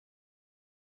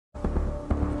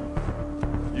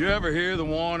You ever hear the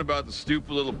one about the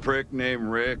stupid little prick named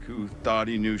Rick who thought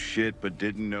he knew shit but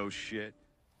didn't know shit?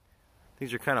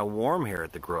 Things are kind of warm here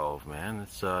at the Grove, man.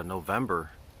 It's November.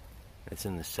 It's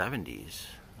in the 70s.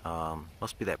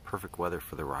 Must be that perfect weather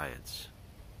for the riots.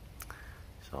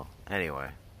 So,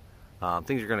 anyway.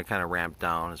 Things are going to kind of ramp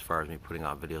down as far as me putting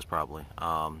out videos, probably.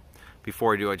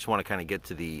 Before I do, I just want to kind of get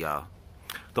to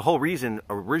the whole reason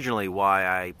originally why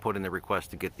I put in the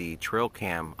request to get the trail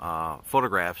cam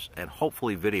photographs and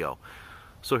hopefully video.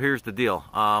 So here's the deal.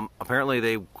 Apparently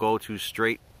they go to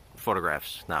straight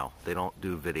photographs now. They don't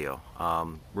do video.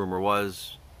 Rumor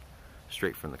was,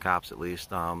 straight from the cops at least,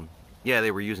 yeah,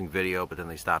 they were using video, but then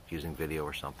they stopped using video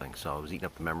or something. So it was eating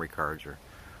up the memory cards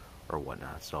or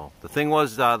whatnot. So the thing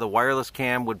was, the wireless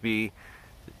cam would be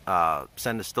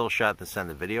send a still shot, then send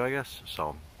the video, I guess.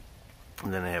 So,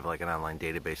 and then they have like an online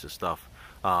database of stuff.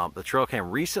 The trail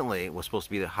cam recently was supposed to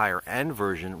be the higher end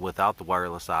version without the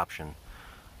wireless option.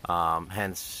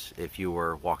 Hence, if you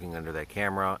were walking under that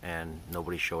camera and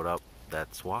nobody showed up,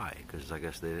 that's why, because I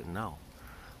guess they didn't know.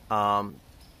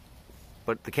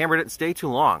 But the camera didn't stay too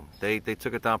long. They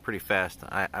took it down pretty fast.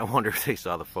 I wonder if they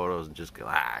saw the photos and just go,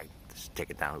 just take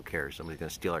it down, who cares? Somebody's going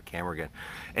to steal our camera again.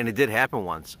 And it did happen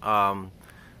once. Long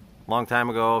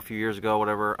time ago, a few years ago,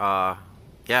 whatever,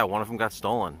 yeah, one of them got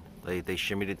stolen. They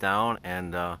shimmied it down,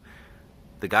 and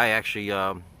the guy actually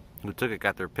who took it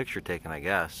got their picture taken, I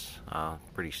guess.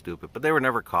 Pretty stupid, but they were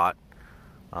never caught.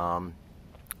 But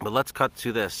let's cut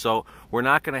to this. So we're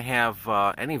not going to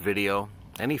have any video,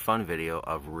 any fun video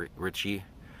of Richie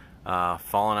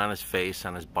falling on his face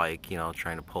on his bike, you know,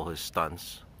 trying to pull his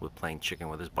stunts with playing chicken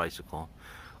with his bicycle.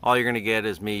 All you're going to get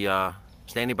is me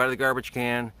standing by the garbage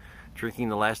can, drinking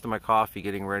the last of my coffee,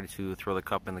 getting ready to throw the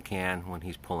cup in the can when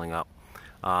he's pulling up.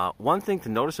 One thing to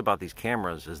notice about these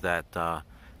cameras is that,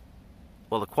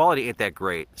 well, the quality ain't that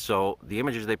great. So the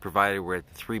images they provided were at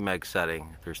the 3 meg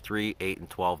setting. There's 3, 8, and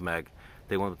 12 meg.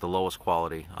 They went with the lowest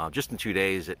quality. Just in 2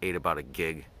 days, it ate about a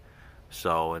gig.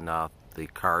 So, and the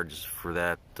cards for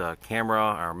that camera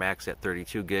are max at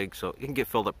 32 gigs, so it can get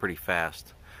filled up pretty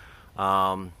fast.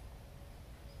 Let's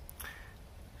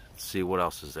see, what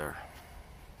else is there?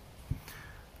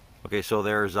 Okay, so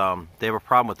there's they have a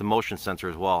problem with the motion sensor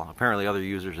as well. Apparently other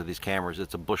users of these cameras,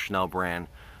 it's a Bushnell brand.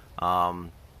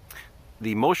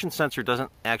 The motion sensor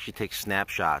doesn't actually take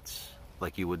snapshots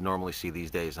like you would normally see these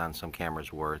days on some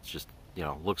cameras, where it's just, you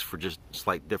know, looks for just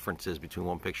slight differences between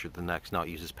one picture to the next. No, it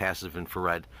uses passive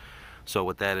infrared. So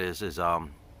what that is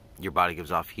your body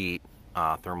gives off heat,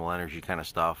 thermal energy kind of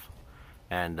stuff,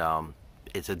 and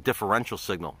it's a differential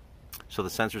signal. So the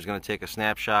sensor is going to take a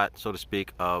snapshot, so to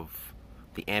speak, of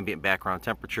the ambient background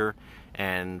temperature,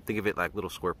 and think of it like little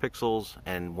square pixels,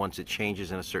 and once it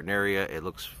changes in a certain area, it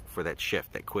looks for that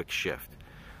shift, that quick shift.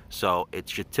 So it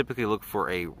should typically look for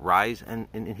a rise in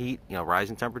heat, you know, rise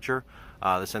in temperature.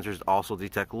 The sensors also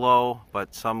detect low,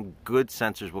 but some good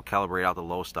sensors will calibrate out the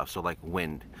low stuff, so like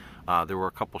wind. There were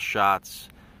a couple shots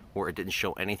where it didn't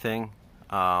show anything.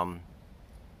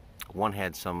 One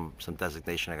had some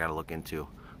designation I got to look into.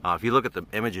 If you look at the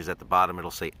images at the bottom, it'll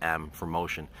say M for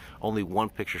motion. Only one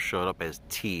picture showed up as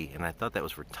T, and I thought that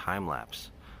was for time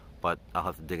lapse, but I'll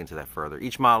have to dig into that further.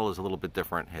 Each model is a little bit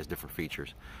different, has different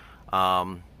features.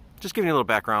 Just giving you a little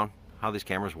background how these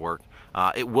cameras work.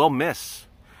 It will miss.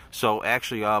 So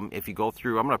actually, if you go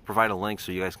through, I'm going to provide a link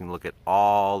so you guys can look at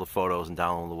all the photos and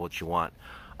download what you want.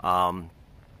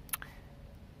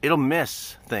 It'll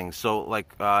miss things. So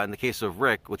like in the case of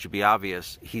Rick, which would be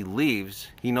obvious, he leaves.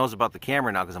 He knows about the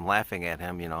camera now because I'm laughing at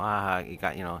him. You know, you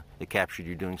got, you know, it captured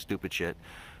you doing stupid shit.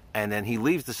 And then he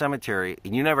leaves the cemetery,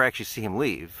 and you never actually see him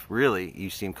leave. Really, you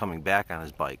see him coming back on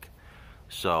his bike.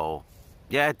 So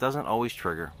yeah, it doesn't always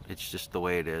trigger. It's just the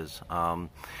way it is.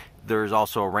 There's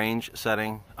also a range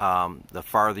setting. The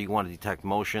farther you want to detect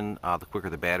motion, the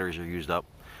quicker the batteries are used up.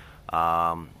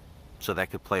 So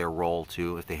that could play a role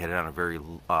too if they hit it on a very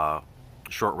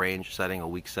short range setting, a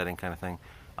weak setting kind of thing.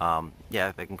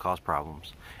 Yeah, they can cause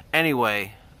problems.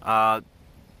 Anyway,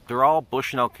 they're all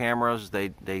Bushnell cameras.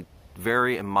 They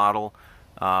vary in model,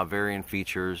 vary in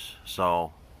features.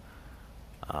 So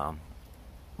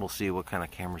we'll see what kind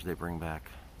of cameras they bring back.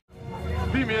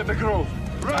 Meet me at the Grove.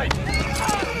 Right!